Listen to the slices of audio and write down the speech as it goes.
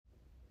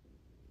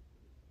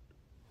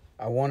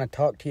I want to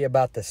talk to you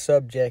about the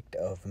subject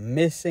of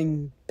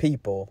missing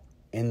people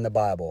in the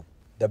Bible.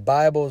 The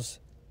Bible's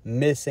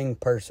missing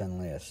person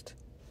list.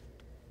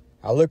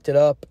 I looked it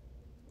up,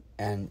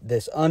 and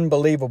this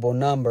unbelievable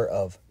number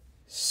of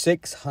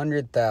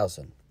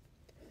 600,000.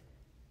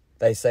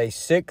 They say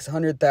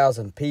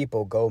 600,000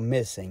 people go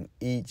missing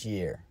each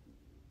year.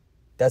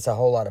 That's a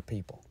whole lot of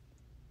people.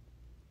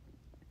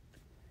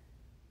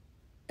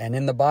 And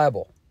in the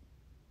Bible,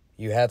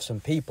 you have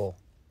some people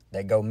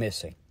that go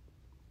missing.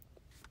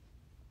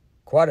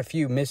 Quite a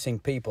few missing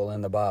people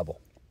in the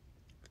Bible.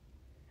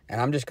 And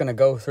I'm just going to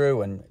go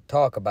through and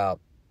talk about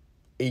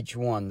each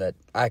one that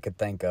I could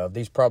think of.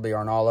 These probably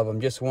aren't all of them,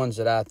 just ones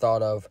that I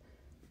thought of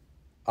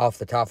off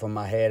the top of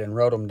my head and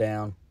wrote them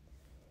down.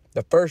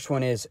 The first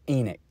one is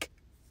Enoch.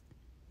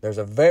 There's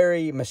a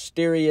very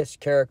mysterious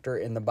character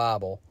in the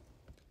Bible,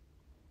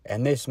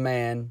 and this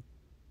man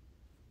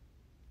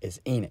is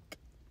Enoch.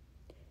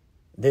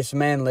 This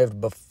man lived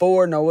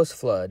before Noah's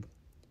flood,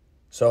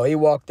 so he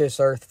walked this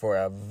earth for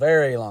a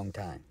very long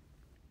time.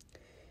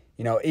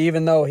 You know,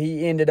 even though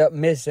he ended up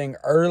missing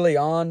early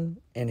on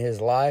in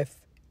his life,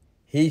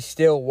 he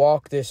still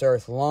walked this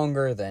earth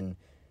longer than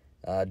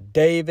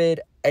David,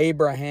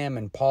 Abraham,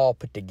 and Paul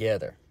put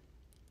together.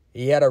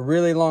 He had a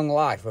really long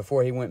life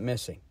before he went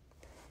missing.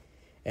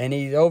 And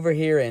he's over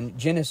here in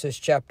Genesis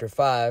chapter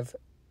 5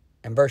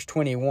 and verse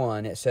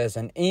 21. It says,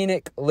 "And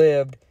Enoch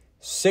lived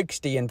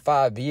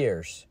 65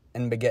 years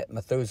and begat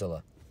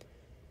Methuselah."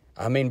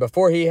 I mean,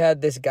 before he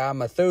had this guy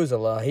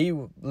Methuselah, he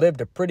lived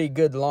a pretty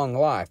good long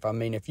life. I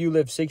mean, if you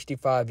live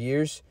 65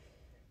 years,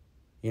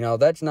 you know,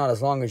 that's not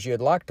as long as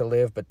you'd like to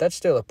live, but that's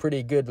still a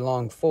pretty good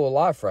long full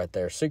life right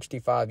there,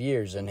 65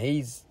 years, and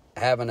he's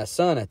having a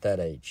son at that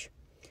age.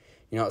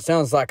 You know, it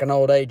sounds like an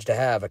old age to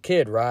have a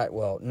kid, right?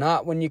 Well,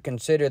 not when you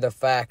consider the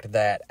fact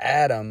that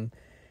Adam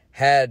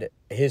had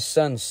his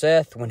son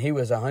Seth when he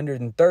was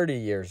 130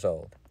 years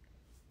old.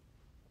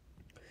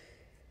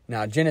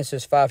 Now,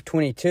 Genesis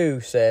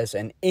 5:22 says,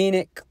 "And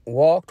Enoch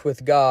walked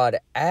with God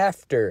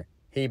after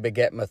he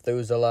begat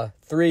Methuselah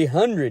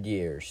 300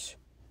 years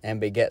and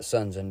begat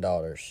sons and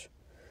daughters."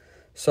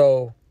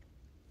 So,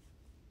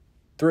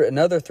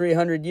 another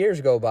 300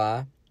 years go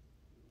by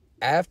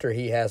after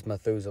he has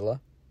Methuselah.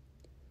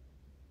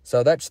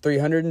 So that's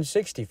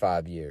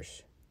 365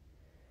 years.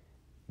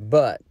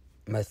 But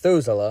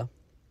Methuselah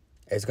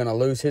is going to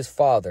lose his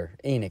father,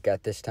 Enoch,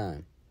 at this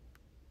time.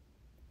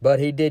 But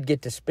he did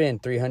get to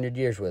spend 300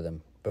 years with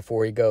him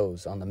before he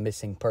goes on the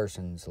missing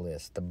persons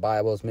list, the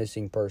Bible's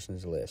missing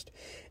persons list.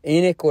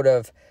 Enoch would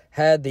have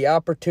had the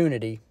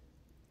opportunity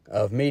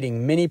of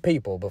meeting many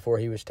people before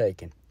he was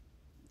taken.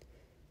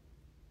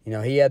 You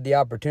know, he had the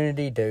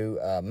opportunity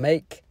to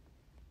make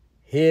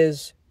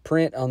his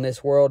print on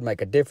this world,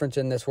 make a difference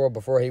in this world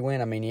before he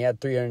went. I mean, he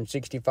had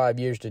 365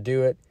 years to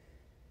do it.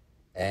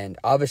 And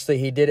obviously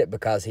he did it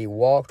because he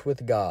walked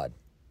with God.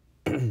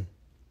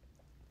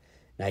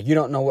 Now, you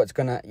don't know what's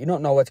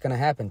gonna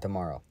happen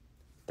tomorrow.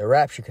 The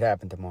rapture could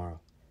happen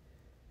tomorrow.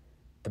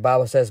 The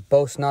Bible says,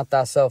 "Boast not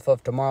thyself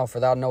of tomorrow, for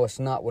thou knowest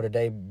not what a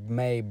day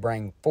may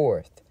bring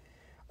forth."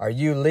 Are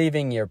you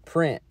leaving your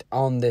print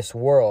on this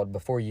world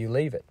before you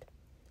leave it?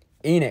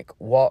 Enoch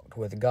walked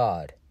with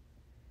God.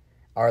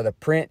 Are the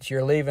prints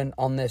you're leaving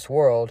on this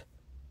world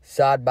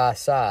side by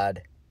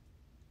side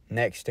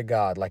next to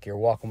God, like you're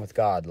walking with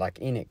God,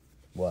 like Enoch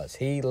was?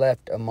 He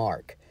left a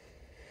mark.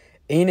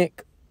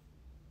 Enoch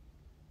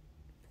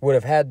would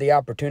have had the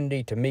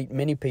opportunity to meet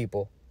many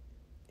people.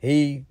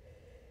 He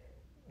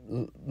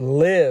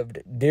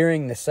lived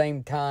during the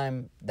same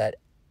time that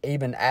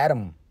even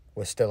Adam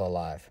was still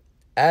alive.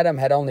 Adam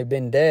had only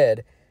been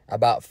dead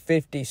about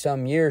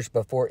 50-some years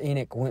before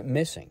Enoch went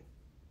missing.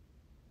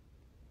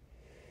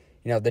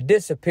 You know, the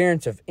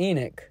disappearance of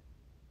Enoch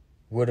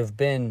would have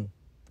been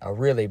a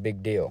really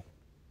big deal.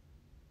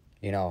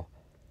 You know,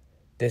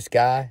 this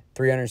guy,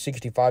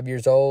 365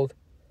 years old,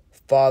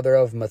 father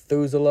of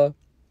Methuselah,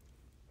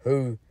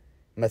 who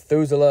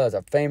Methuselah is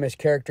a famous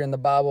character in the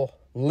Bible,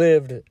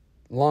 lived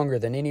longer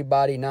than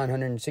anybody,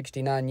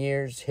 969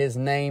 years. His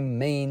name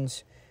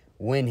means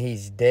when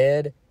he's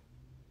dead,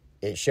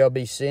 it shall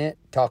be sent,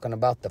 talking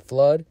about the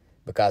flood,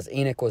 because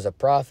Enoch was a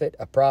prophet.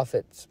 A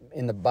prophets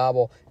in the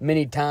Bible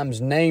many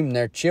times name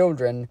their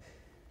children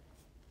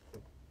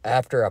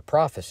after a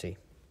prophecy.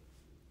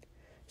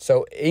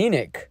 So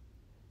Enoch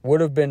would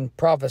have been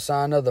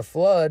prophesying of the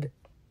flood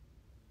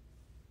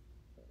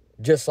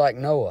just like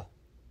Noah.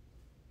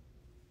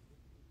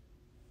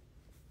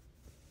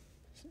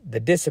 The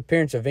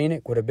disappearance of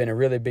Enoch would have been a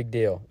really big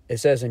deal. It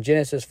says in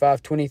Genesis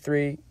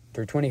 5:23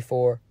 through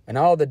 24, "And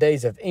all the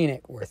days of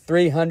Enoch were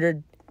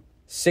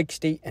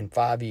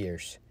 365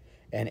 years.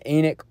 And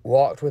Enoch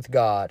walked with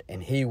God,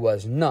 and he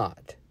was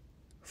not,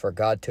 for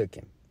God took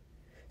him."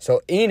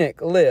 So Enoch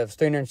lives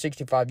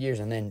 365 years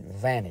and then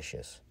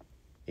vanishes.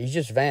 He's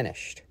just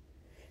vanished.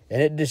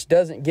 And it just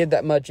doesn't give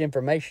that much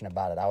information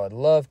about it. I would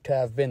love to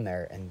have been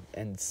there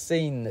and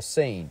seen the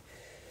scene.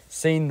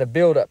 seen the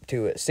build-up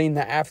to it, seen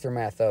the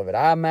aftermath of it.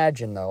 I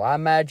imagine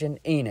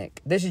Enoch.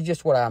 This is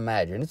just what I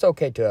imagine. It's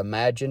okay to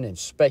imagine and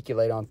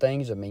speculate on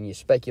things. I mean, you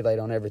speculate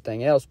on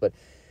everything else, but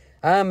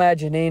I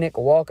imagine Enoch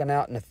walking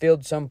out in the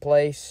field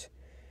someplace,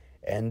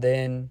 and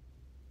then,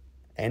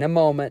 in a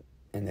moment,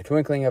 in the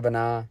twinkling of an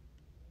eye,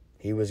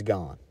 he was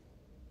gone.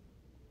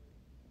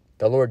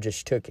 The Lord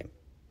just took him.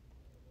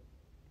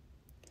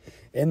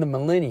 In the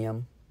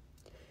millennium,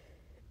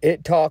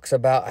 it talks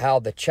about how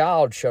the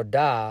child shall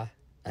die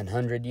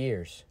 100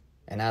 years.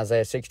 In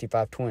Isaiah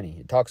 65:20,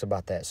 it talks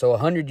about that. So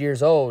 100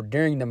 years old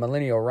during the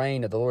millennial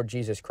reign of the Lord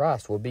Jesus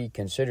Christ will be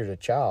considered a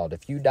child.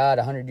 If you died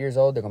 100 years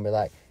old, they're going to be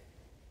like,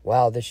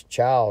 wow, this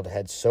child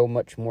had so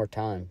much more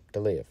time to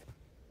live.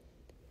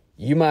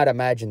 You might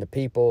imagine the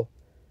people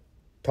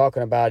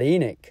talking about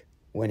Enoch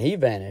when he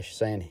vanished,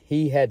 saying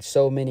he had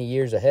so many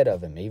years ahead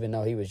of him, even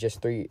though he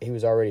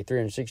was already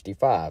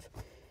 365.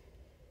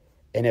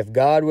 And if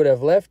God would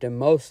have left him,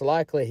 most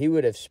likely he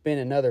would have spent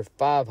another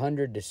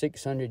 500 to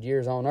 600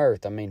 years on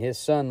earth. I mean, his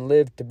son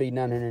lived to be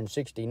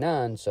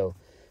 969, so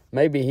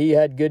maybe he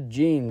had good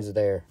genes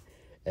there.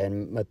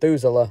 And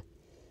Methuselah,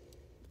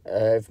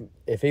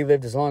 if he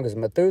lived as long as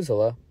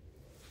Methuselah,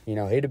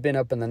 he'd have been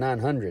up in the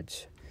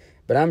 900s.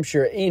 But I'm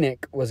sure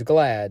Enoch was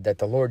glad that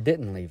the Lord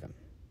didn't leave him.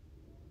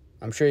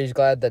 I'm sure he's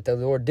glad that the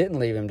Lord didn't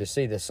leave him to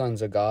see the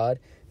sons of God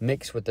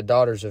mixed with the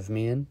daughters of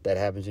men. That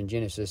happens in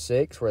Genesis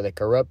 6, where they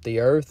corrupt the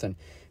earth and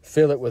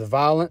fill it with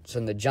violence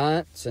and the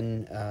giants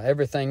and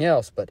everything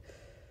else. But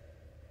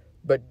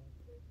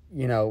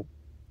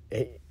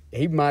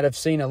he might have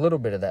seen a little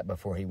bit of that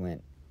before he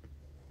went.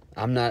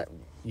 I'm not,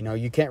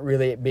 you can't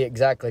really be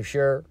exactly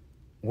sure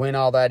when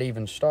all that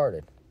even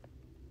started.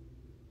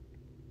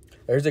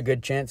 There's a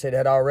good chance it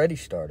had already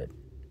started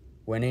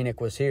when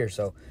Enoch was here.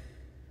 So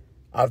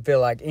I feel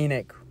like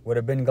Enoch would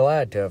have been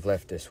glad to have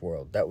left this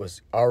world that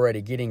was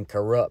already getting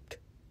corrupt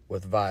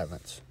with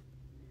violence.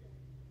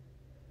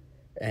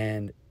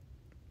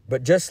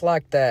 But just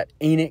like that,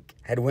 Enoch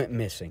had went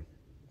missing.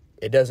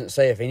 It doesn't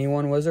say if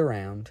anyone was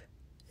around.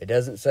 It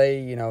doesn't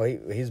say,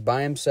 he's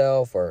by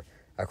himself or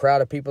a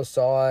crowd of people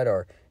saw it,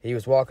 or he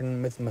was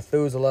walking with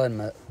Methuselah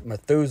and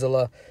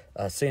Methuselah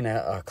seen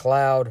a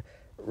cloud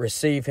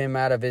receive him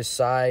out of his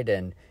sight.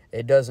 And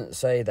it doesn't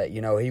say that,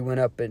 he went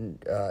up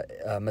and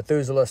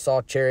Methuselah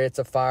saw chariots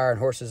of fire and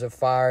horses of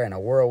fire and a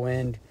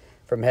whirlwind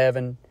from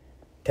heaven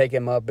take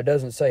him up. It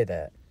doesn't say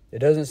that. It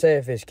doesn't say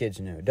if his kids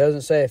knew. It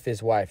doesn't say if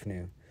his wife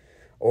knew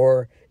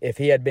or if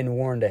he had been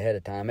warned ahead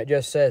of time. It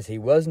just says he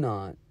was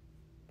not,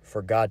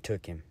 for God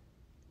took him.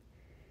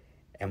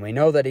 And we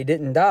know that he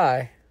didn't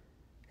die.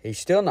 He's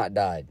still not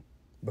died,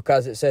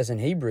 because it says in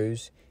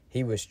Hebrews,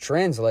 he was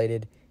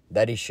translated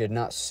that he should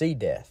not see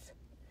death.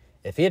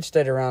 If he had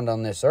stayed around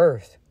on this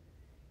earth,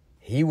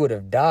 he would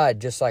have died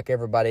just like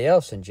everybody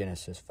else in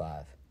Genesis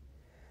 5.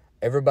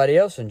 Everybody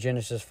else in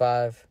Genesis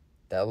 5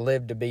 that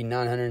lived to be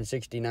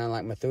 969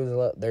 like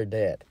Methuselah, they're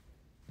dead.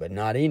 But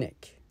not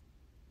Enoch.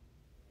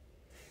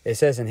 It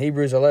says in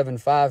Hebrews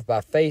 11:5,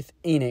 by faith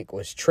Enoch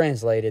was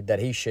translated that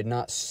he should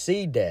not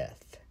see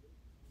death.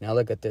 Now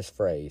look at this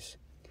phrase.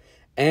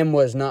 And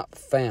was not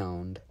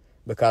found,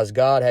 because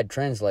God had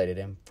translated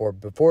him. For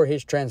before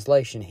his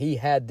translation, he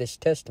had this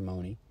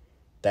testimony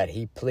that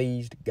he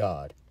pleased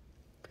God.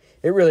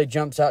 It really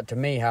jumps out to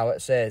me how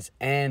it says,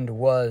 and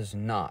was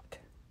not.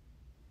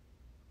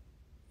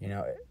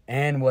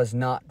 And was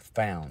not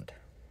found.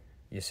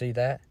 You see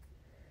that?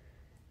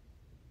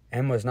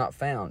 And was not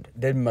found.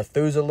 Did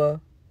Methuselah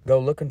go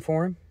looking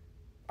for him?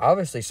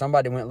 Obviously,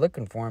 somebody went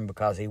looking for him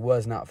because he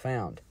was not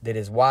found. Did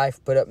his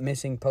wife put up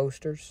missing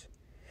posters?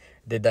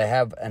 Did they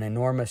have an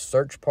enormous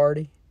search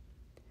party?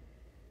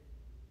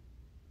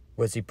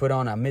 Was he put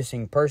on a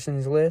missing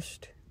persons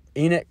list?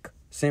 Enoch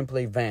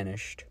simply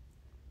vanished,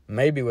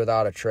 maybe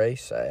without a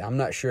trace. I'm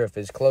not sure if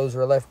his clothes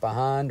were left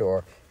behind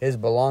or his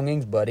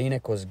belongings, but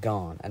Enoch was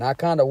gone. And I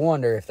kind of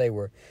wonder if they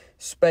were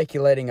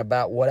speculating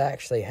about what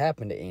actually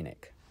happened to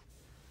Enoch.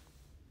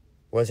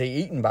 Was he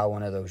eaten by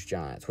one of those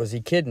giants? Was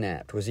he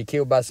kidnapped? Was he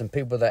killed by some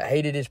people that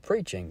hated his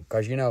preaching?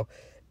 Because,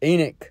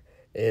 Enoch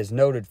is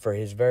noted for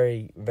his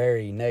very,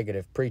 very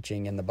negative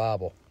preaching in the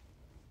Bible.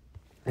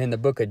 In the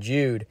book of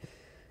Jude,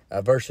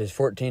 verses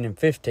 14 and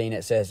 15,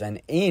 it says,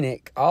 and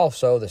Enoch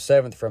also, the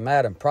seventh from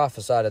Adam,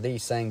 prophesied of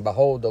these, saying,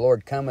 behold, the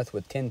Lord cometh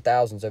with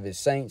 10,000s of his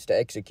saints to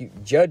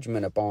execute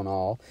judgment upon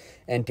all,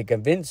 and to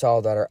convince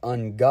all that are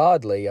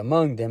ungodly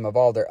among them of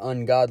all their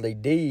ungodly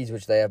deeds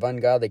which they have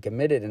ungodly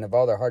committed, and of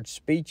all their harsh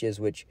speeches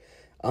which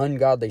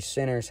ungodly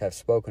sinners have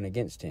spoken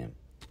against him.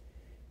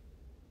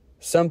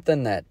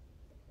 Something that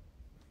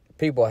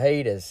people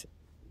hate is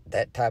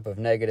that type of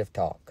negative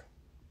talk.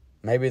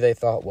 Maybe they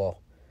thought, well,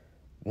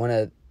 one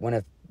of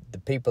the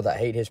people that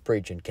hate his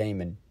preaching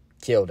came and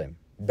killed him,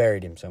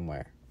 buried him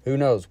somewhere. Who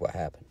knows what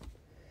happened?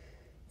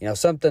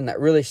 Something that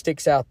really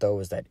sticks out, though,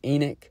 is that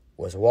Enoch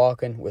was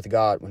walking with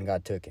God when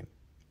God took him.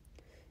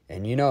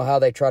 And you know how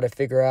they try to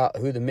figure out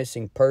who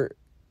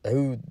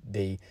who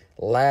the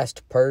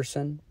last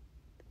person,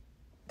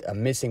 a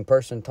missing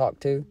person,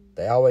 talked to?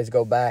 They always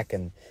go back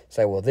and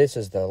say, well, this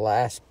is the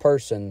last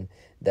person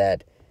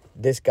that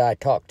this guy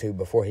talked to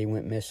before he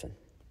went missing.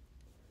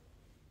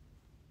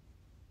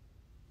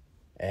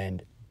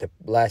 And the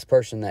last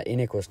person that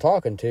Enoch was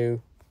talking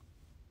to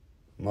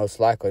most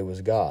likely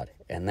was God.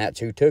 And that's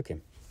who took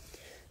him.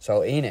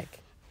 So Enoch,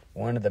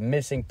 one of the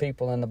missing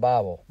people in the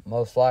Bible,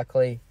 most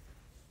likely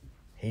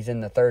he's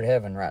in the third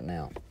heaven right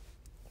now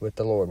with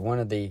the Lord. One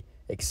of the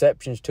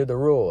exceptions to the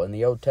rule in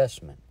the Old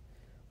Testament.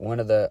 One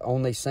of the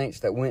only saints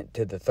that went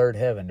to the third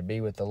heaven to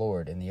be with the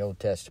Lord in the Old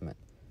Testament.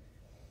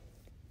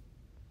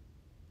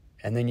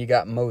 And then you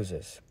got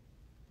Moses.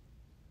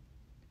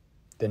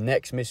 The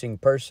next missing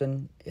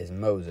person is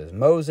Moses.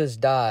 Moses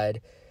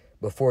died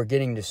before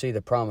getting to see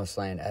the promised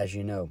land, as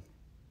you know.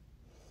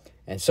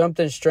 And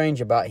something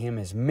strange about him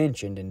is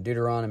mentioned in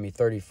Deuteronomy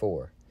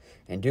 34.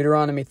 In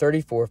Deuteronomy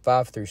 34,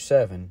 5 through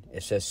 7,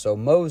 it says, "So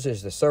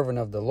Moses, the servant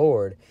of the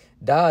Lord,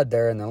 died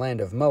there in the land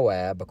of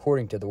Moab,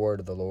 according to the word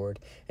of the Lord.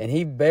 And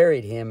he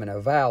buried him in a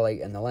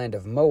valley in the land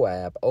of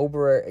Moab,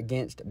 over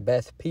against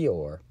Beth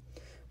Peor.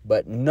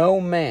 But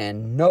no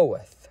man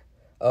knoweth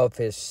of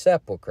his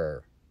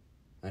sepulchre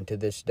unto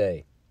this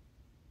day.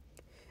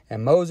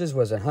 And Moses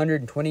was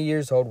 120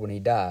 years old when he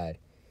died.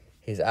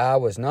 His eye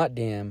was not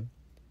dim,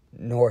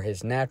 nor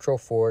his natural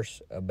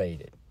force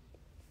abated."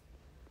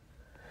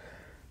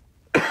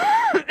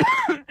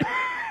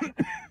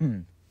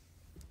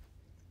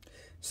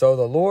 So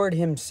the Lord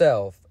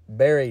himself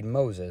buried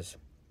Moses,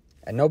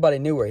 and nobody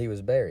knew where he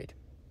was buried.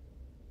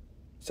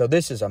 So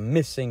this is a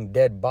missing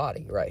dead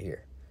body right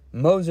here.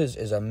 Moses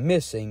is a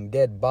missing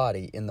dead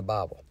body in the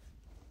Bible.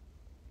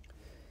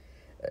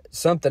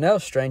 Something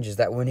else strange is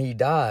that when he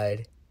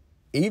died,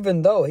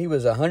 even though he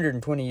was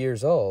 120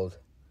 years old,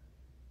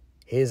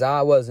 his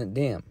eye wasn't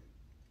dim,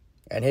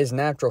 and his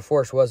natural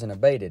force wasn't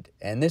abated.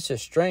 And this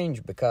is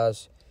strange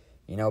because,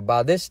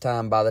 by this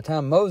time, by the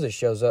time Moses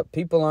shows up,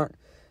 people aren't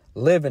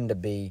living to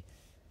be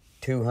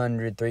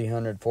 200,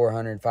 300,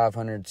 400,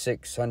 500,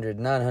 600,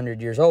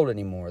 900 years old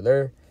anymore.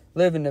 They're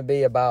living to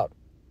be about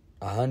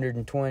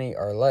 120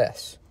 or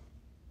less.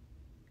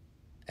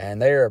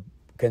 And they're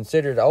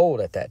considered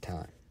old at that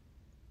time.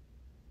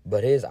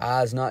 But his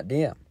eye's not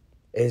dim.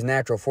 His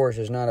natural force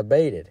is not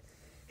abated.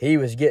 He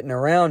was getting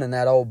around in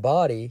that old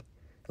body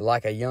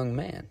like a young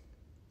man.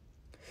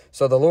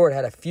 So the Lord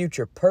had a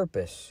future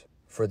purpose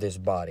for this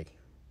body.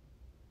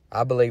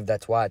 I believe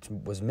that's why it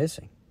was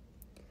missing.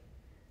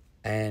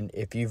 And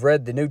if you've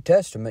read the New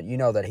Testament, you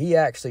know that he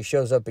actually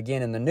shows up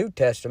again in the New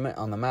Testament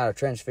on the Mount of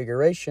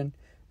Transfiguration,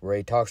 where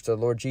he talks to the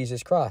Lord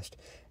Jesus Christ.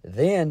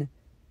 Then,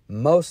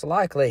 most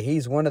likely,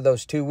 he's one of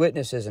those two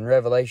witnesses in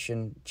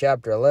Revelation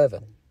chapter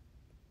 11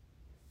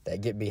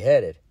 that get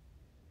beheaded.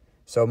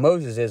 So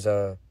Moses is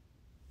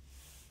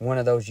one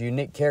of those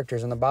unique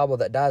characters in the Bible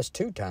that dies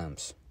 2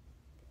 times.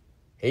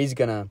 He's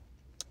going to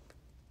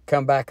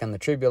come back in the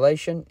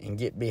tribulation and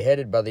get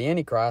beheaded by the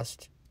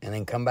Antichrist and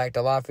then come back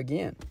to life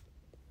again.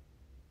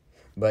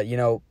 But,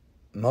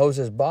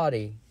 Moses'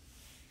 body,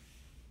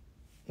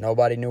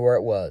 nobody knew where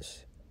it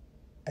was.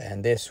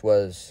 And this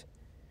was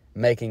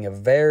making a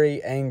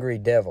very angry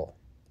devil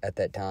at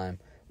that time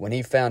when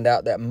he found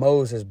out that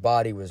Moses'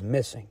 body was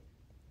missing.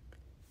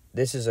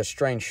 This is a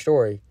strange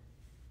story,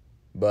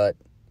 but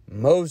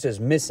Moses'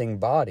 missing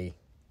body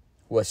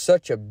was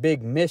such a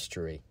big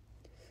mystery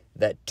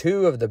that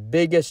 2 of the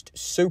biggest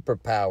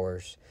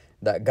superpowers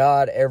that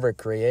God ever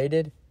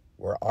created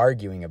were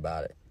arguing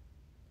about it.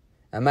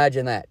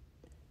 Imagine that.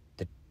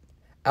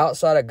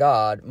 Outside of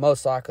God,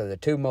 most likely the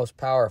 2 most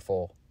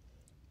powerful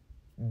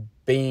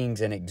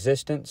beings in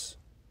existence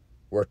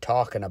were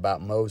talking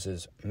about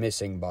Moses'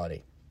 missing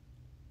body.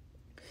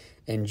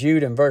 In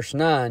Jude in verse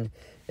 9,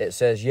 it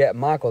says, "Yet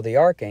Michael the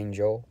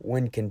archangel,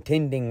 when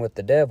contending with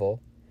the devil,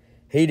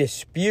 he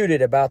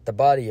disputed about the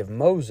body of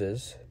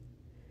Moses,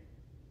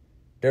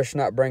 durst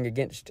not bring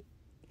against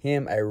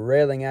him a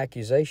railing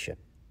accusation,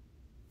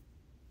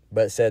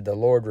 but said, The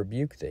Lord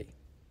rebuke thee."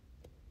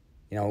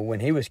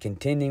 When he was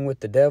contending with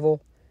the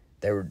devil,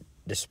 they were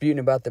disputing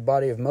about the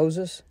body of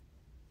Moses.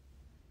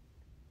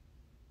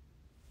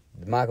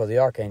 Michael the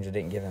archangel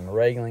didn't give him a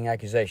railing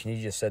accusation.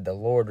 He just said, "The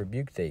Lord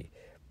rebuke thee."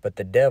 But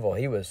the devil,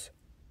 he was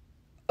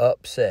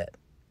upset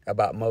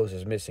about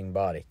Moses' missing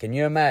body. Can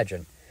you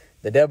imagine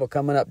the devil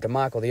coming up to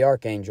Michael the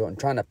archangel and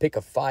trying to pick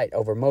a fight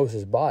over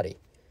Moses' body?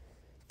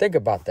 Think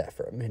about that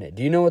for a minute.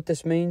 Do you know what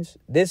this means?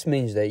 This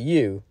means that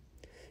you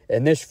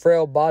and this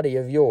frail body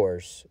of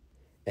yours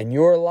and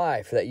your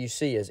life that you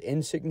see as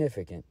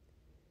insignificant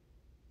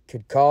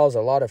could cause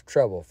a lot of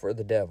trouble for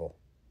the devil,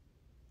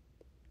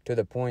 to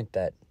the point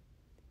that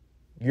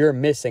your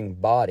missing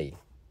body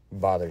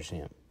bothers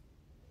him.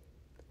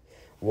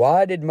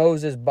 Why did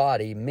Moses'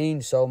 body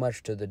mean so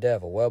much to the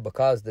devil? Well,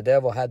 because the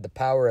devil had the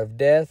power of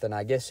death, and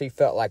I guess he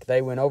felt like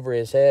they went over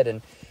his head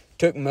and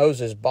took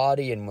Moses'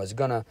 body and was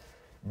going to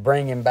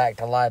bring him back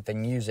to life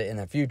and use it in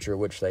the future,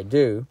 which they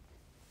do.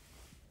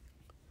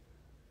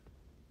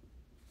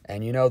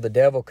 And the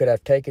devil could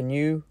have taken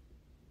you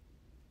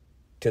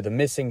to the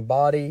missing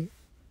body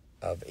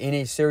of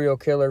any serial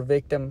killer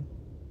victim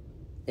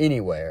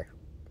anywhere,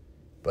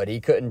 but he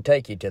couldn't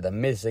take you to the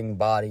missing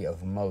body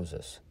of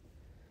Moses.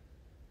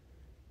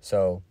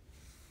 So,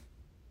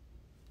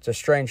 it's a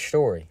strange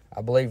story.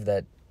 I believe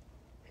that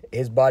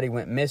his body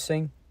went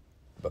missing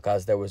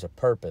because there was a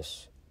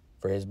purpose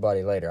for his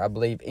body later. I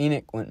believe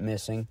Enoch went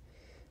missing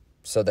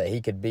so that he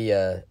could be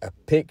a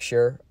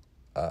picture,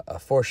 a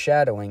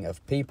foreshadowing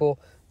of people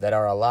that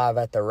are alive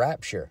at the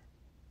rapture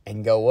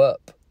and go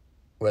up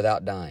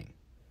without dying.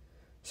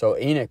 So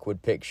Enoch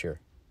would picture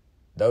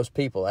those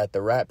people at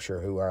the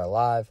rapture who are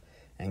alive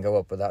and go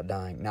up without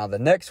dying. Now the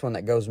next one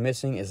that goes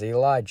missing is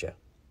Elijah.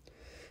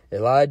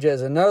 Elijah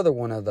is another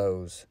one of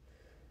those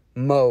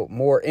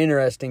more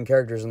interesting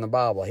characters in the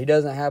Bible. He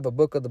doesn't have a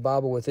book of the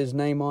Bible with his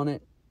name on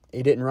it.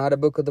 He didn't write a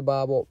book of the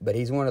Bible, but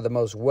he's one of the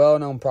most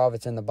well-known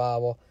prophets in the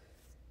Bible.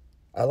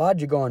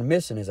 Elijah going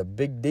missing is a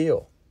big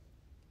deal.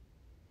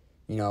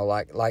 You know,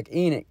 like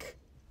Enoch,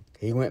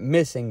 he went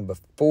missing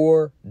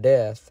before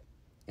death,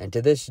 and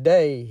to this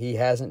day, he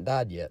hasn't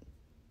died yet.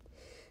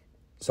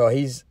 So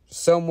he's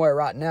somewhere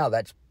right now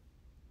that's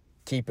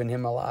keeping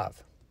him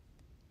alive.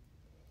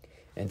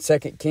 In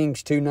 2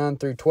 Kings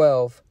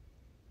 2:9-12,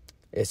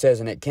 it says,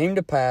 "And it came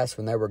to pass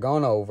when they were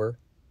gone over,"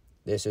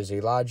 this is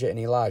Elijah and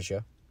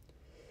Elijah,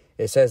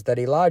 it says that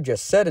Elijah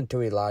said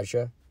unto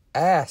Elijah,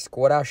 "Ask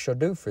what I shall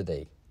do for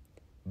thee,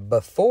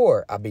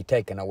 before I be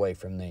taken away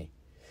from thee."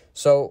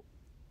 So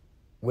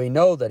we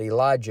know that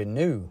Elijah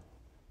knew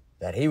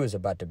that he was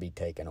about to be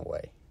taken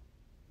away.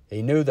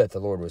 He knew that the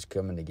Lord was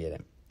coming to get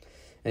him.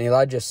 And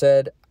Elijah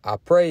said, "I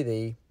pray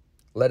thee,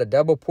 let a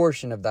double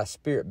portion of thy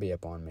spirit be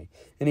upon me."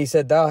 And he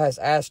said, "Thou hast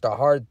asked a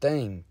hard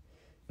thing.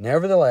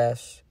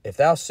 Nevertheless, if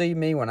thou see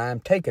me when I am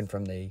taken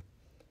from thee,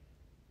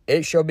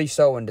 it shall be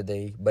so unto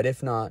thee, but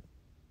if not,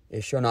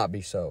 it shall not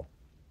be so."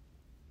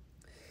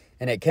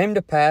 And it came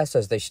to pass,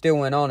 as they still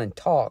went on and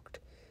talked,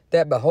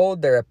 that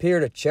behold, there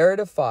appeared a chariot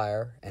of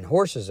fire and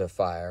horses of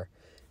fire,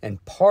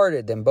 and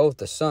parted them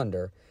both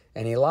asunder.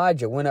 And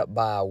Elijah went up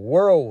by a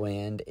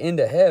whirlwind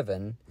into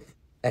heaven,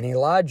 and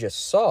Elijah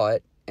saw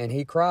it, and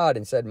he cried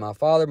and said, my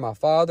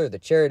father, the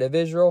chariot of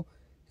Israel,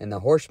 and the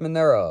horsemen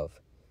thereof.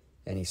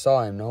 And he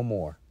saw him no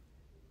more.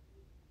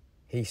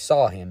 He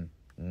saw him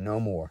no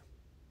more.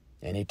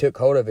 And he took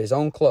hold of his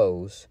own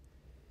clothes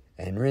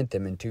and rent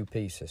them in two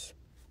pieces.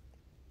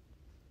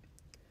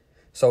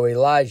 So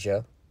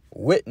Elijah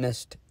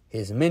witnessed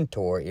his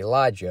mentor,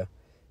 Elijah,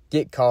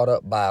 get caught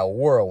up by a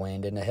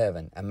whirlwind into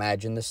heaven.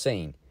 Imagine the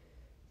scene.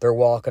 They're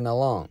walking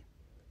along.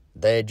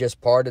 They had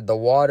just parted the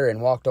water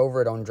and walked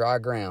over it on dry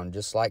ground,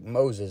 just like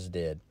Moses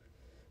did.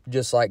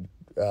 Just like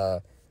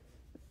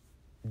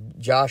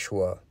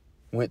Joshua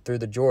went through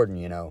the Jordan,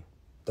 you know.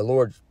 The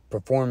Lord's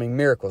performing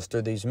miracles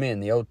through these men,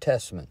 the Old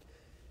Testament.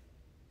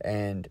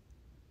 And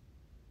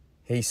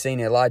he's seen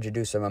Elijah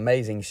do some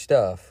amazing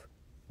stuff.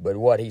 But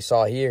what he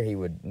saw here, he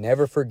would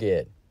never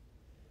forget.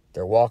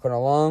 They're walking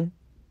along.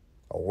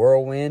 A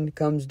whirlwind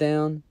comes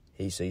down.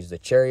 He sees the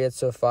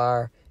chariots of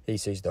fire. He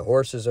sees the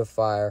horses of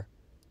fire.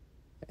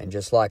 And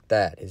just like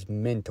that, his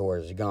mentor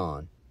is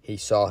gone. He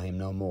saw him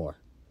no more.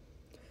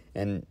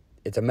 And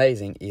it's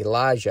amazing.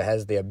 Elijah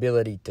has the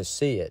ability to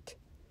see it.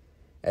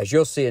 As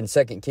you'll see in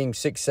 2 Kings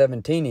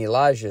 6:17,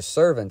 Elijah's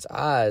servant's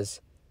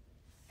eyes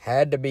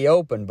had to be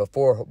opened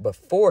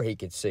before he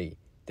could see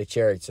the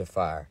chariots of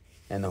fire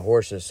and the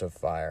horses of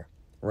fire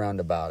round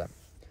about him.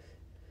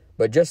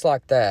 But just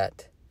like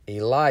that,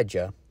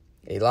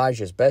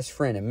 Elijah's best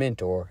friend and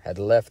mentor, had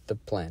left the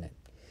planet.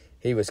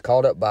 He was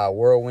caught up by a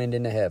whirlwind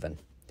into heaven.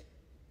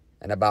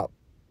 And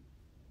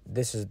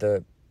this is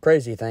the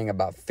crazy thing,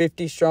 about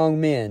 50 strong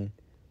men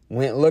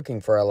went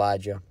looking for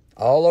Elijah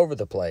all over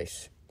the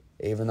place.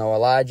 Even though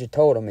Elijah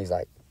told him, he's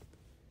like,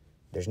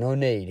 there's no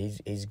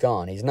need. He's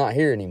gone. He's not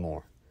here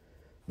anymore.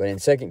 But in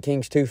 2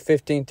 Kings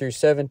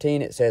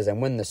 2:15-17, it says,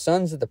 "And when the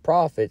sons of the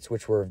prophets,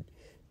 which were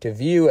to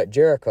view at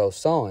Jericho,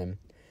 saw him,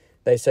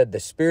 they said, the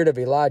spirit of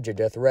Elijah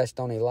doth rest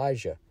on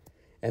Elijah.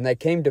 And they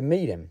came to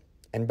meet him,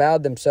 and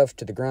bowed themselves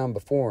to the ground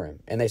before him.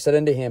 And they said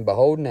unto him,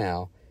 Behold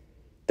now,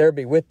 there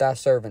be with thy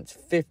servants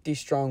 50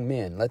 strong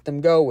men. Let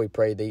them go, we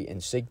pray thee,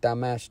 and seek thy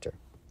master.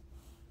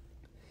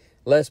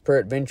 Lest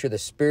peradventure the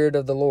Spirit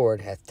of the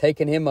Lord hath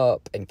taken him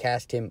up, and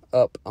cast him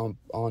up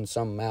on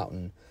some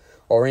mountain,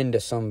 or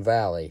into some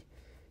valley.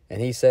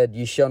 And he said,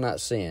 Ye shall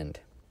not send.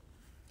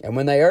 And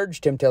when they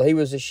urged him till he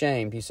was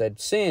ashamed, he said,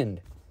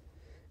 Send.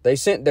 They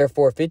sent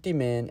therefore 50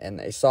 men, and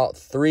they sought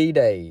 3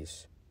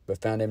 days,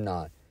 but found him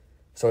not.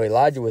 So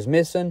Elijah was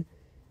missing.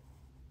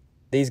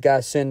 These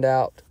guys send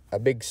out a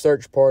big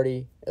search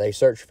party. They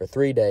searched for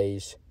 3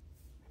 days,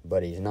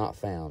 but he's not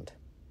found.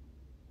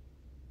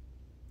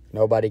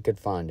 Nobody could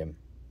find him.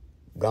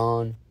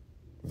 Gone,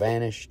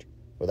 vanished,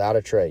 without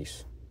a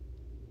trace.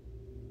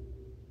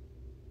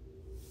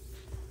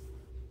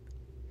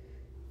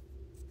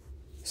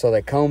 So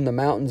they combed the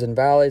mountains and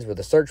valleys with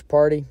a search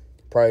party,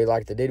 probably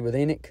like they did with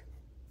Enoch,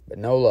 but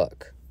no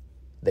luck.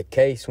 The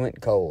case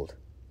went cold.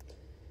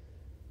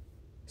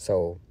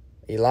 So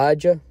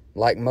Elijah,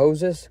 like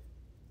Moses,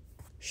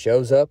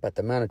 shows up at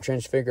the Mount of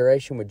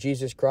Transfiguration with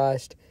Jesus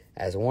Christ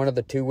as one of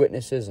the 2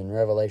 witnesses in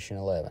Revelation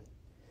 11.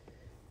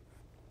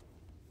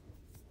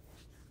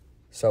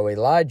 So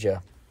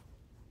Elijah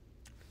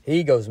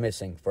He goes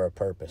missing for a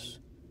purpose.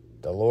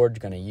 The Lord's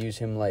going to use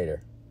him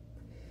later.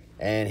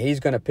 And he's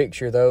going to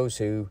picture those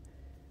who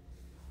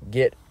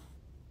get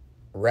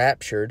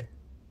raptured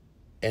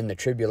in the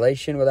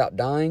tribulation without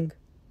dying,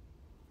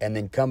 and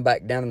then come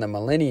back down in the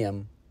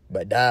millennium,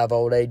 but die of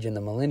old age in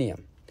the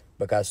millennium.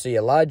 Because, see,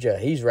 Elijah,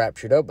 he's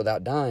raptured up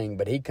without dying,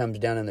 but he comes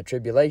down in the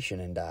tribulation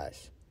and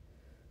dies.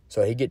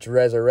 So he gets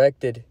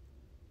resurrected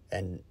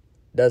and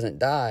doesn't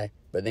die,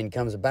 but then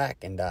comes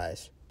back and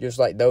dies. Just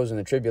like those in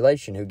the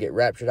tribulation who get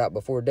raptured out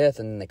before death,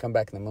 and then they come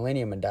back in the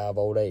millennium and die of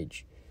old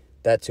age.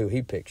 That's who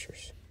he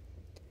pictures.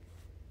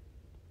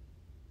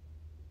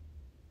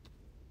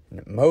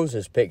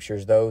 Moses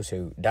pictures those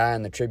who die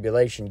in the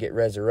tribulation, get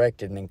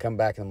resurrected, and then come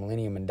back in the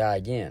millennium and die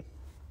again.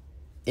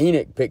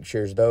 Enoch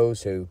pictures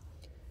those who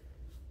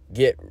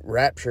get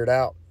raptured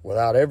out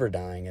without ever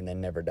dying and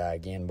then never die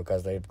again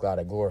because they've got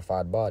a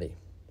glorified body.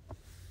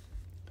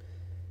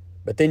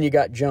 But then you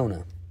got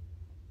Jonah.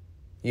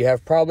 You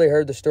have probably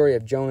heard the story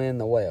of Jonah and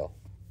the whale.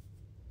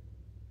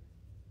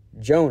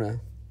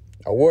 Jonah,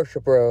 a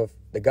worshiper of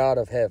the God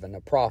of heaven,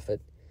 a prophet,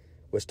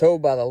 was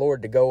told by the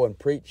Lord to go and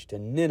preach to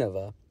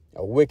Nineveh,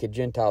 a wicked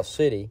Gentile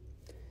city,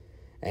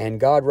 and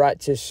God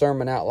writes his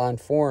sermon outline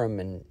for him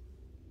and,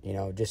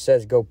 just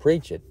says go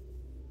preach it.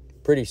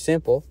 Pretty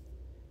simple.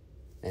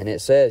 And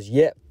it says,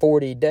 yet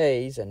 40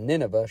 days and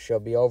Nineveh shall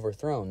be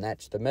overthrown.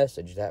 That's the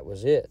message. That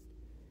was it.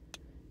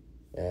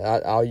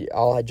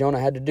 All Jonah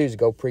had to do is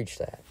go preach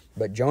that.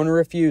 But Jonah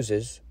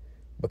refuses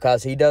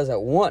because he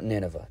doesn't want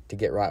Nineveh to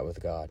get right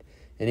with God.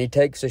 And he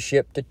takes a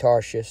ship to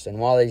Tarshish, and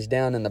while he's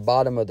down in the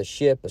bottom of the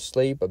ship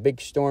asleep, a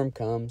big storm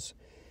comes.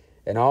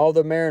 And all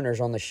the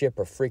mariners on the ship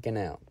are freaking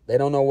out. They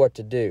don't know what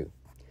to do.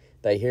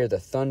 They hear the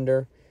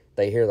thunder.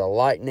 They hear the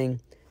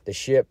lightning. The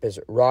ship is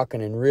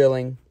rocking and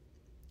reeling.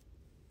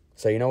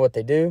 So you know what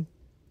they do?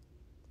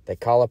 They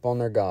call upon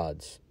their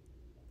gods.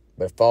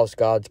 But false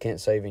gods can't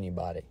save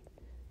anybody.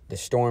 The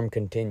storm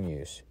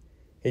continues.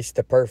 It's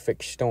the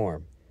perfect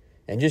storm.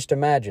 And just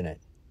imagine it.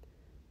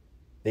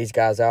 These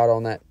guys out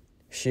on that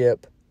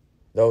ship,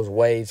 those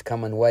waves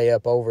coming way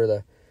up over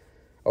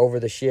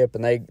the ship,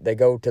 and they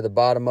go to the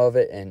bottom of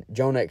it, and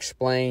Jonah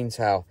explains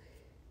to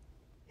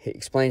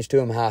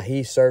him how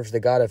he serves the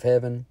God of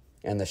heaven,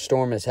 and the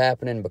storm is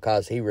happening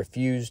because he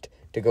refused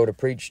to go to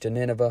preach to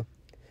Nineveh.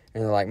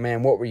 And they're like,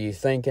 man, what were you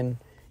thinking?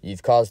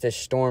 You've caused this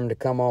storm to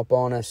come up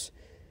on us.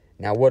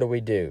 Now what do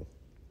we do?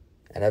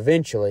 And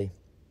eventually,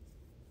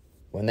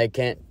 when they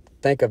can't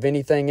think of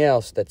anything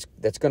else that's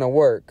going to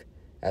work,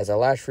 as a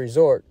last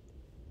resort,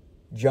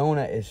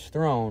 Jonah is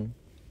thrown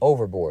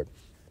overboard.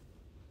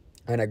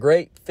 And a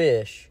great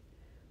fish,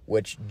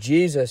 which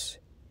Jesus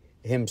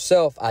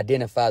himself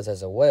identifies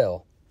as a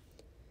whale,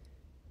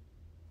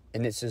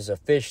 and this is a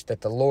fish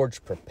that the Lord's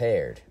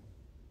prepared.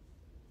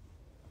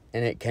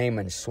 And it came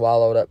and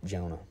swallowed up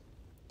Jonah.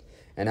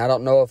 And I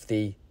don't know if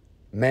the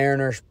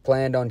mariners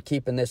planned on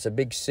keeping this a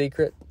big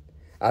secret.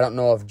 I don't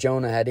know if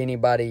Jonah had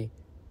anybody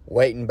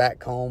waiting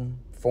back home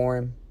for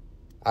him.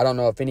 I don't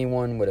know if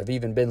anyone would have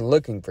even been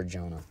looking for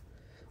Jonah.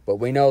 But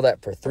we know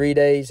that for 3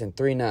 days and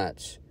 3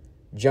 nights,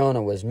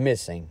 Jonah was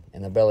missing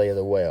in the belly of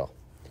the whale.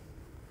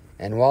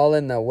 And while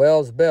in the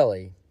whale's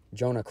belly,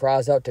 Jonah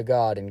cries out to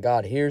God, and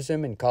God hears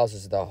him and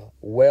causes the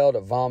whale to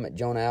vomit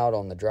Jonah out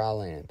on the dry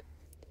land.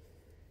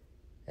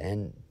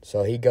 And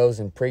so he goes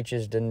and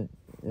preaches to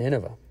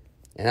Nineveh.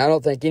 And I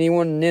don't think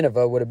anyone in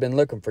Nineveh would have been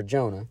looking for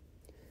Jonah.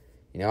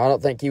 I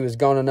don't think he was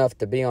gone enough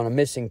to be on a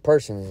missing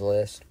persons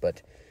list,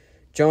 but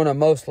Jonah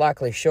most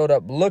likely showed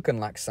up looking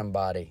like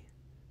somebody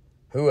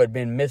who had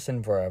been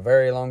missing for a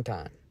very long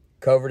time,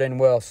 covered in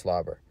whale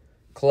slobber,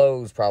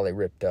 clothes probably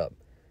ripped up,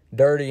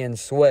 dirty and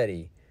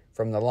sweaty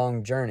from the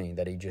long journey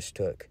that he just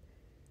took.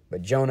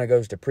 But Jonah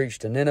goes to preach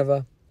to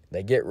Nineveh.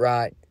 They get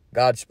right.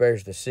 God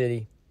spares the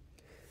city.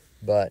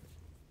 But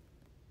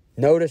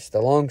notice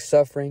the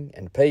long-suffering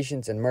and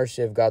patience and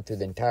mercy of God through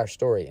the entire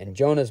story. In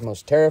Jonah's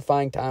most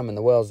terrifying time in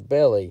the whale's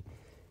belly,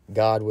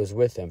 God was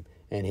with him,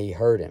 and he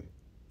heard him.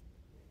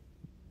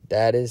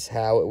 That is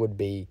how it would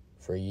be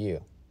for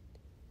you.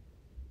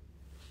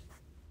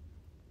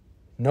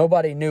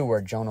 Nobody knew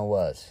where Jonah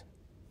was,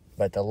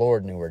 but the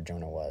Lord knew where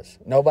Jonah was.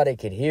 Nobody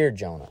could hear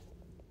Jonah.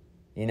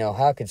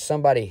 How could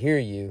somebody hear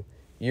you?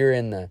 You're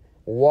in the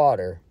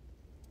water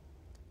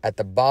at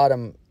the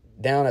bottom,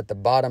 down at the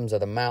bottoms of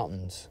the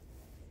mountains,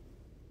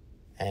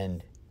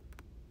 and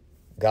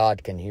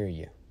God can hear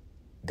you.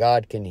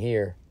 God can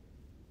hear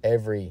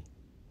every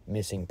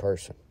missing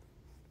person.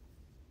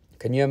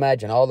 Can you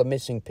imagine all the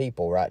missing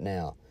people right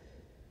now?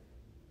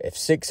 If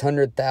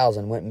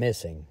 600,000 went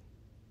missing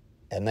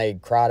and they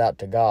cried out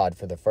to God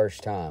for the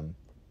first time,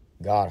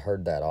 God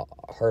heard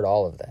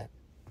all of that.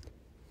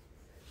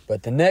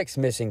 But the next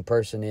missing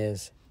person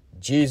is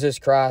Jesus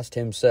Christ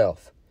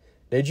himself.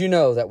 Did you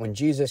know that when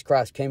Jesus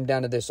Christ came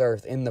down to this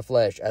earth in the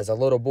flesh as a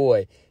little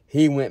boy,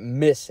 he went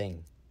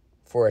missing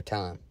for a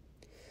time?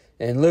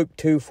 In Luke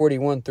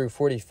 2:41 through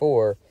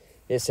 44,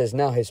 it says,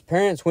 now his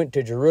parents went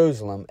to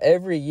Jerusalem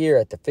every year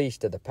at the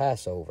feast of the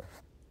Passover.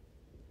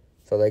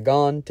 So they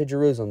gone to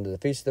Jerusalem to the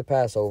feast of the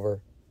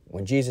Passover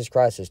when Jesus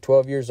Christ is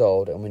 12 years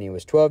old. And when he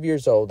was 12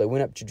 years old, they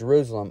went up to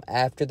Jerusalem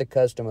after the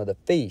custom of the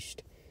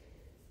feast.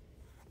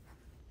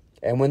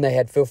 And when they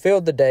had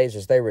fulfilled the days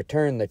as they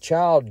returned, the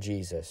child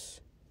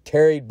Jesus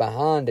tarried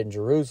behind in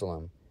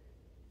Jerusalem,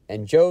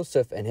 and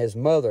Joseph and his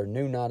mother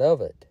knew not of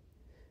it.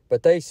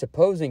 But they,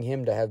 supposing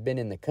him to have been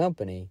in the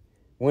company,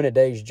 went a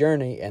day's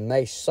journey, and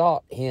they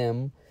sought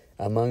him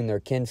among their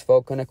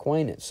kinsfolk and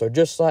acquaintance. So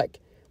just like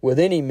with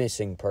any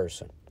missing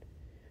person,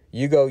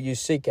 you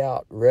seek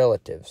out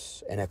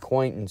relatives and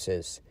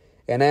acquaintances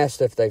and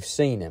ask if they've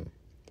seen him.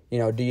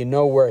 Do you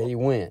know where he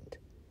went?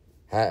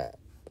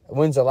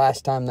 When's the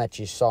last time that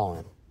you saw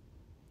him?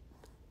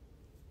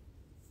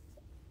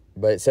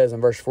 But it says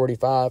in verse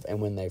 45,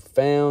 and when they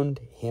found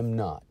him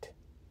not.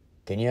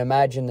 Can you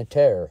imagine the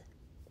terror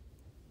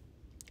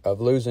of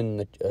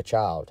losing a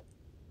child?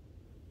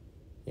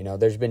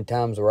 There's been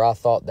times where I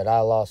thought that I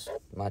lost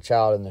my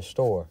child in the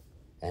store,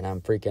 and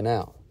I'm freaking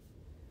out.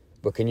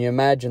 But can you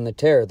imagine the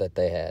terror that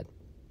they had?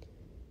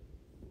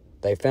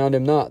 They found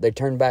him not. They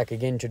turned back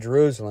again to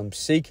Jerusalem,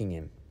 seeking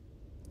him.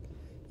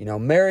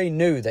 Mary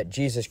knew that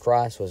Jesus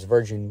Christ was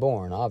virgin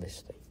born,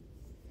 obviously.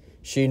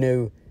 She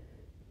knew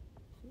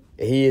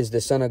he is the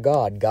Son of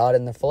God, God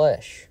in the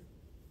flesh.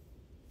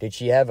 Did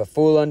she have a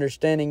full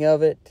understanding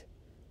of it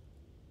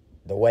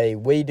the way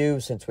we do,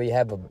 since we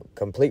have a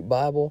complete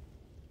Bible?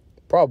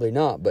 Probably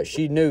not, but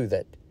she knew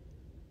that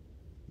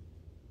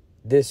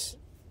this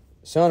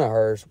son of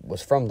hers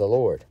was from the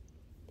Lord.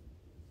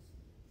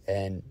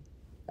 And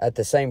at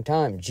the same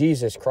time,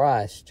 Jesus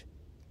Christ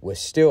was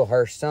still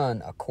her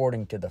son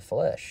according to the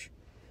flesh.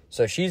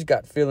 So she's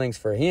got feelings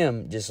for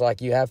him just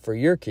like you have for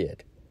your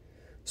kid.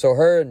 So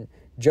her and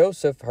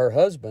Joseph, her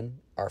husband,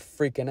 are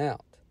freaking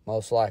out,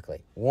 most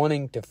likely,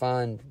 wanting to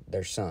find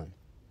their son.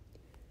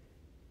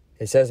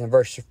 It says in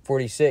verse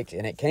 46,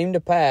 and it came to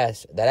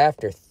pass that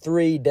after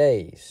 3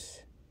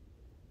 days,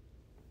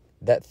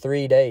 that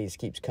 3 days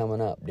keeps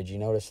coming up. Did you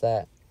notice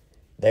that?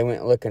 They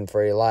went looking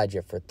for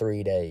Elijah for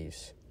 3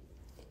 days.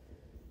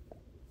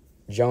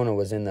 Jonah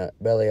was in the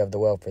belly of the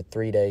whale for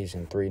 3 days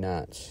and 3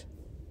 nights.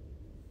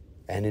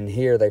 And in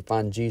here they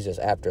find Jesus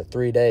after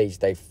 3 days.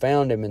 They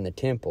found him in the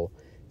temple,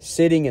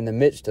 sitting in the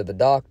midst of the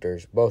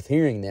doctors, both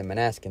hearing them and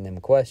asking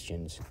them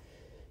questions.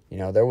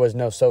 There was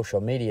no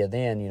social media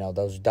then.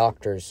 Those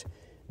doctors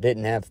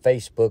didn't have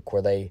Facebook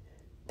where they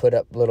put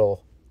up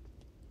little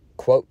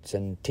quotes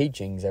and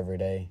teachings every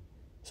day.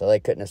 So they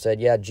couldn't have said,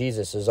 yeah,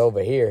 Jesus is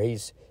over here.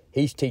 He's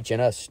teaching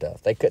us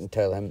stuff. They couldn't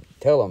tell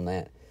him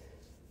that.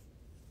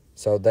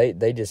 So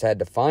they just had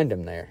to find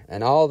him there.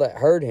 And all that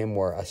heard him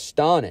were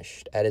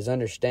astonished at his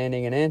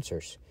understanding and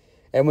answers.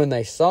 And when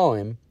they saw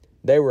him,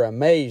 they were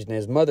amazed. And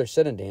his mother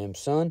said unto him,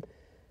 Son,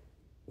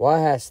 why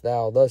hast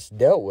thou thus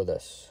dealt with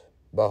us?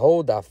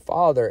 Behold, thy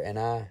father and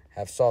I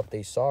have sought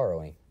thee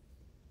sorrowing.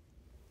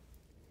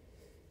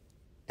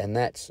 And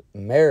that's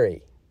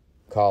Mary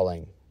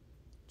calling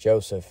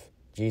Joseph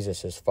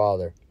Jesus his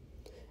father.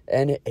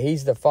 And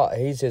he's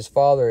his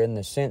father in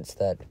the sense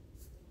that,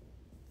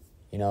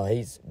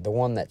 he's the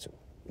one that's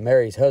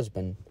Mary's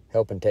husband,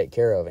 helping take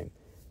care of him.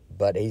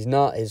 But he's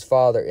not his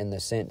father in the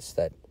sense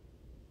that,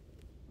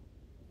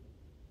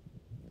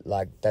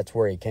 like, that's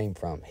where he came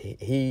from.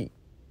 He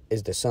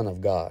is the Son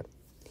of God.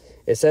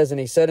 It says, and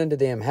he said unto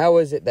them, How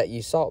is it that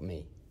ye sought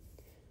me?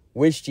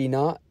 Wished ye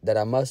not that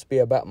I must be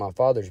about my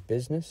Father's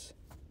business?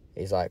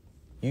 He's like,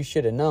 you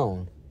should have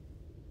known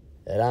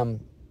that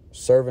I'm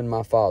serving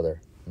my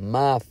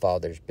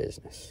Father's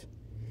business.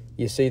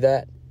 You see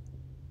that?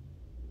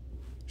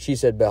 She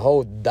said,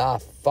 Behold, thy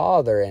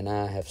father and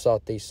I have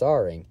sought thee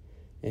sorrowing.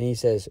 And he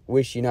says,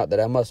 Wish ye not that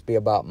I must be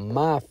about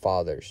my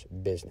Father's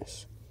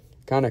business?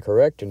 Kind of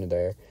correcting her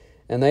there.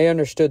 And they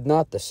understood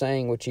not the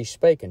saying which he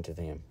spake unto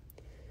them.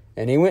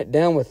 And he went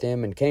down with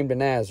them and came to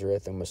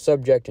Nazareth and was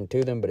subject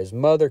unto them, but his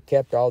mother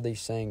kept all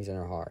these things in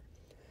her heart.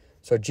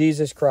 So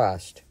Jesus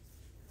Christ,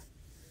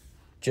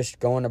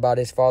 just going about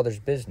his Father's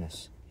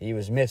business. He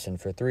was missing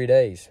for 3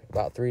 days,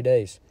 about 3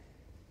 days.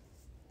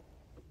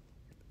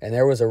 And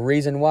there was a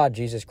reason why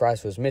Jesus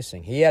Christ was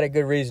missing. He had a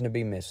good reason to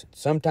be missing.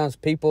 Sometimes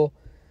people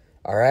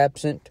are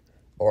absent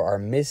or are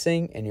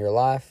missing in your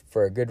life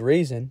for a good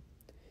reason.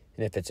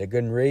 And if it's a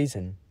good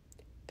reason,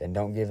 then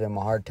don't give them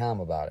a hard time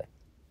about it.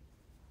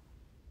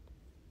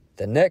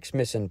 The next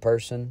missing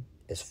person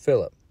is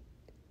Philip.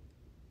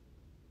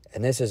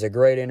 And this is a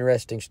great,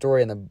 interesting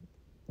story in the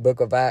book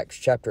of Acts,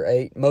 chapter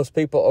 8. Most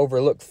people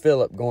overlook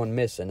Philip going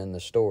missing in the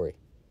story.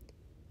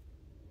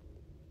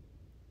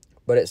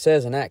 But it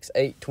says in Acts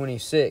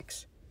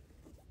 8:26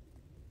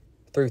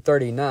 through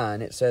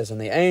 39, it says, And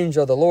the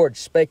angel of the Lord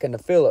spake unto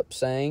Philip,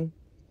 saying,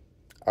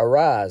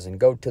 Arise, and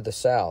go to the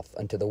south,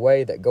 unto the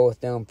way that goeth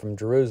down from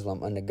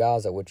Jerusalem unto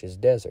Gaza, which is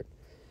desert.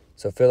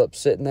 So Philip's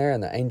sitting there,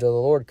 and the angel of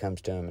the Lord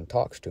comes to him and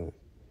talks to him.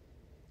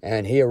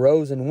 And he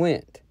arose and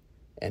went,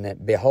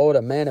 and behold,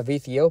 a man of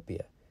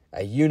Ethiopia,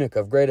 a eunuch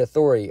of great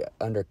authority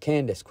under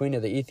Candace, queen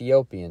of the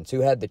Ethiopians,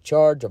 who had the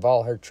charge of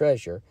all her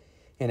treasure,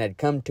 and had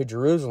come to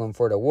Jerusalem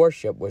for to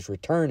worship, was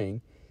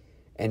returning,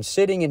 and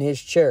sitting in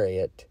his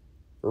chariot,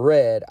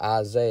 read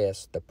Isaiah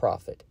the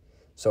prophet.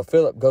 So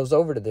Philip goes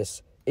over to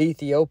this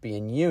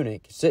Ethiopian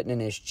eunuch sitting in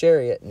his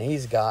chariot, and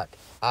he's got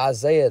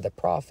Isaiah the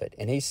prophet,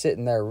 and he's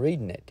sitting there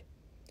reading it.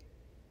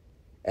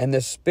 And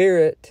the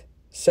Spirit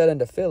said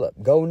unto Philip,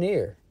 Go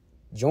near,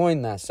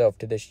 join thyself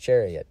to this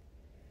chariot.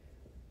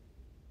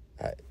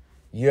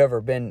 You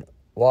ever been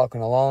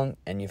walking along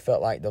and you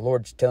felt like the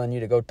Lord's telling you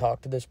to go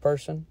talk to this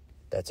person?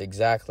 That's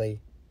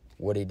exactly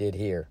what he did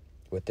here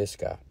with this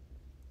guy.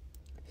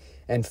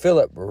 And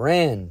Philip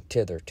ran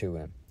thither to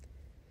him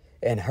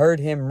and heard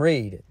him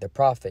read the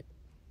prophet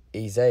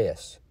Isaiah,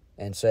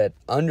 and said,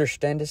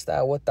 Understandest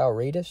thou what thou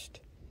readest?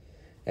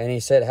 And he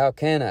said, How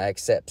can I,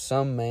 except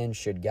some man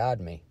should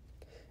guide me?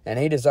 And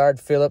he desired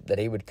Philip that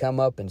he would come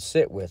up and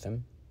sit with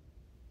him.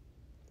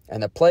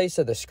 And the place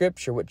of the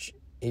scripture which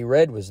he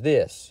read was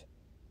this: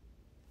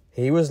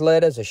 He was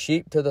led as a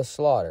sheep to the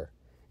slaughter,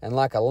 and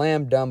like a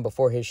lamb dumb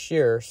before his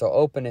shearer, so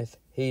openeth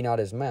he not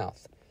his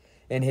mouth.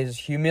 In his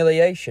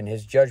humiliation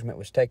his judgment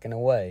was taken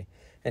away.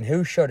 And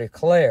who shall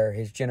declare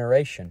his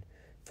generation?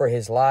 For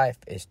his life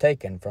is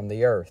taken from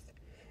the earth.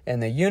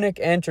 And the eunuch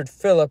answered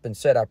Philip and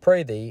said, I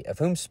pray thee, of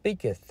whom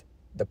speaketh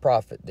the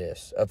prophet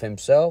this? Of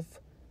himself,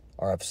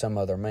 or of some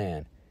other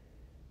man?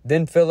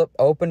 Then Philip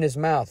opened his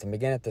mouth and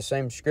began at the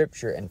same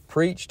scripture, and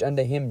preached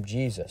unto him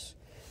Jesus.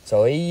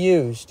 So he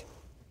used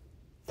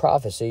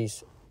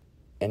prophecies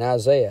in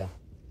Isaiah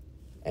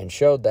and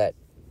showed that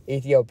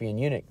Ethiopian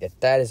eunuch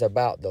that is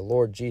about the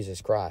Lord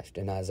Jesus Christ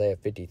in Isaiah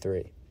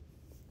 53.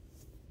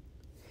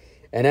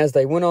 And as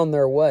they went on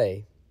their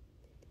way,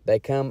 they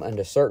come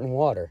unto certain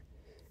water.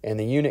 And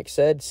the eunuch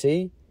said,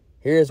 See,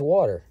 here is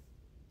water.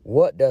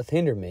 What doth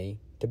hinder me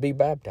to be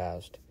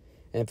baptized?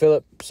 And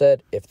Philip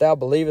said, If thou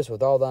believest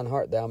with all thine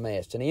heart, thou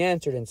mayest. And he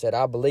answered and said,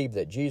 I believe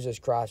that Jesus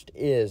Christ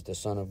is the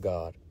Son of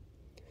God.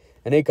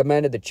 And he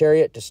commanded the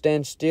chariot to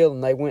stand still,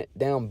 and they went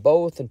down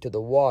both into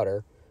the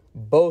water,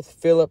 both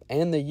Philip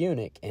and the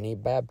eunuch, and he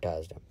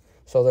baptized him.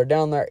 So they're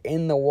down there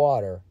in the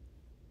water,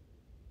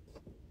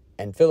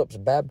 and Philip's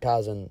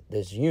baptizing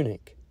this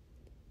eunuch.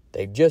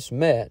 They've just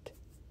met,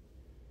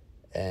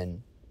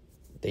 and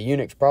the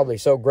eunuch's probably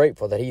so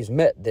grateful that he's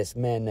met this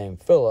man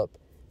named Philip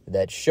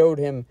that showed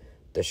him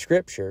the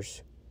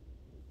scriptures,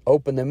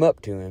 opened them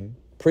up to him,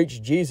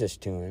 preached Jesus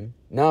to him.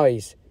 Now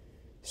he's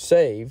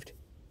saved.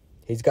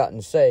 He's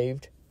gotten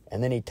saved,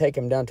 and then he take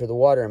him down to the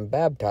water and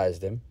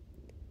baptized him.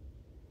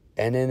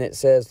 And then it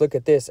says, look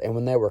at this, and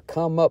when they were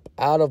come up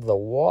out of the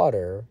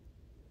water,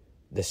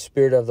 the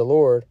Spirit of the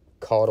Lord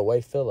called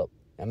away Philip.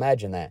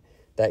 Imagine that.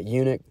 That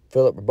eunuch,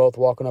 Philip were both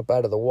walking up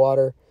out of the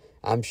water.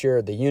 I'm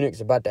sure the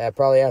eunuch's about to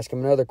probably ask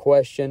him another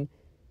question,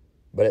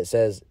 but it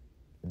says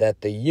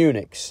that the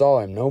eunuch saw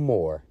him no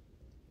more,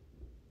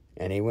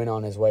 and he went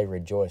on his way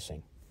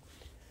rejoicing.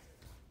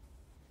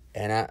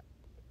 And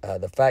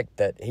the fact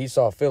that he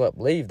saw Philip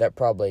leave, that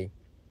probably,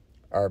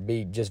 or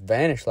be just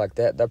vanished like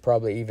that, that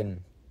probably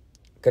even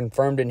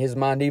confirmed in his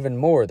mind even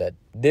more that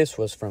this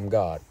was from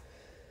God.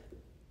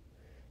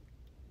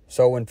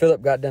 So when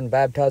Philip got done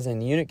baptizing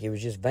the eunuch, he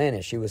was just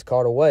vanished. He was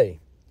caught away.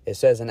 It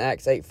says in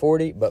Acts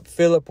 8:40, But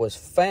Philip was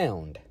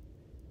found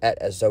at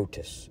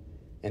Azotus,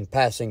 and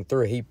passing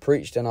through, he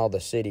preached in all the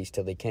cities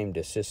till he came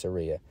to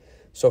Caesarea.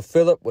 So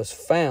Philip was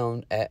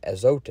found at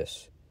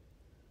Azotus.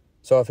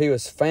 So if he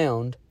was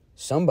found,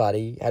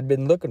 somebody had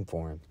been looking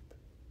for him.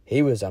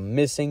 He was a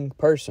missing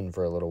person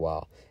for a little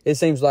while. It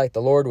seems like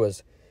the Lord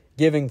was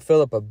giving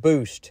Philip a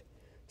boost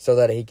so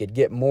that he could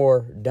get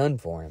more done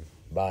for him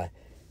by,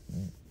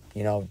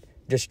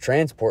 just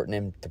transporting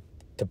him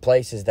to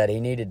places that he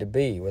needed to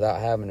be without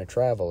having to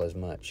travel as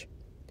much.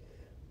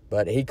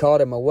 But he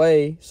caught him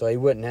away so he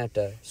wouldn't have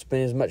to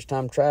spend as much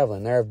time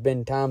traveling. There have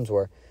been times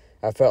where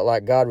I felt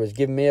like God was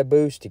giving me a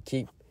boost to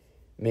keep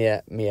me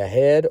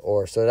ahead,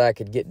 or so that I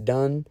could get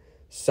done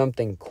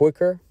something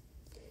quicker.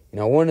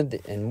 One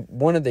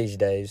of these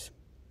days,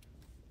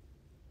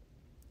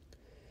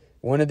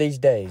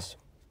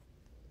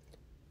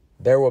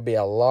 there will be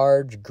a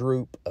large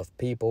group of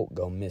people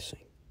go missing.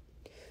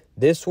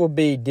 This will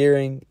be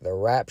during the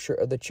rapture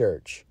of the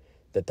church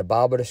that the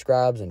Bible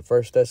describes in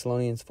 1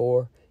 Thessalonians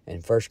 4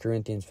 and 1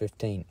 Corinthians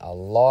 15. A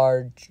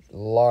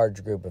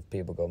large group of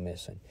people go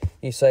missing.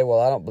 You say,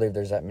 well, I don't believe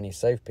there's that many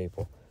saved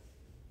people.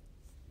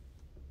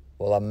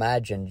 Well,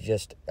 imagine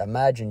just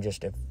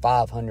if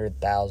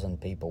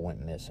 500,000 people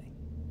went missing.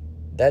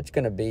 That's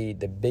going to be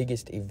the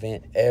biggest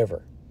event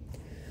ever.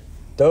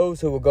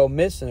 Those who will go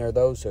missing are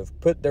those who have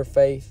put their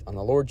faith on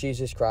the Lord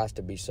Jesus Christ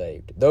to be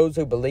saved. Those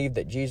who believe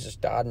that Jesus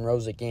died and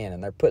rose again,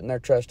 and they're putting their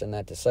trust in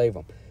that to save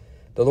them.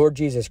 The Lord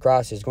Jesus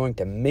Christ is going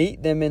to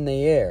meet them in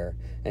the air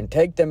and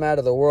take them out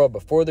of the world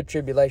before the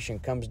tribulation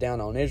comes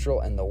down on Israel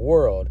and the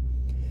world.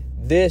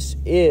 This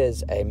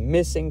is a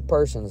missing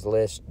persons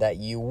list that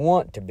you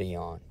want to be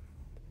on.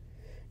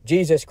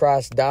 Jesus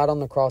Christ died on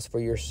the cross for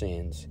your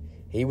sins.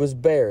 He was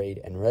buried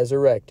and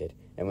resurrected.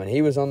 And when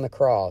he was on the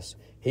cross,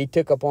 he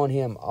took upon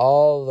him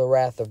all the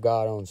wrath of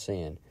God on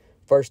sin.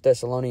 1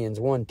 Thessalonians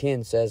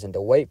 1:10 says, And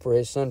to wait for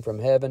his Son from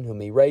heaven,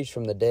 whom he raised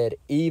from the dead,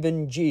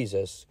 even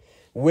Jesus,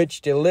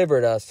 which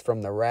delivered us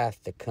from the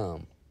wrath to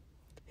come.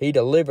 He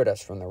delivered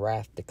us from the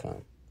wrath to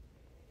come.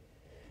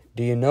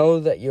 Do you know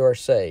that you are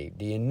saved?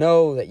 Do you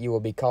know that you will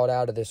be called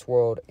out of this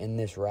world in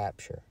this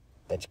rapture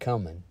that's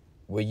coming?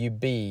 Will you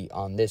be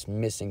on this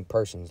missing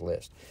persons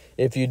list?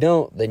 If you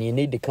don't, then you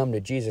need to come to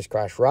Jesus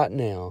Christ right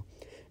now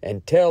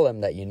and tell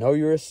him that you know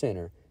you're a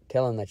sinner.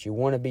 Tell him that you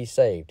want to be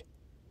saved.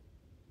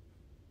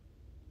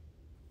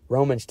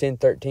 Romans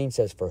 10:13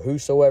 says, "For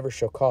whosoever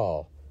shall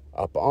call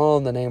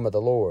upon the name of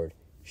the Lord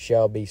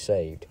shall be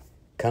saved."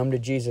 Come to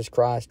Jesus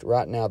Christ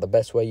right now the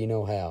best way you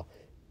know how.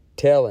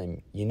 Tell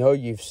him you know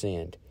you've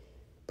sinned,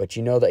 but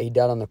you know that he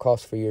died on the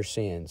cross for your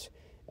sins,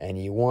 and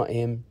you want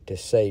him to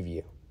save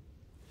you.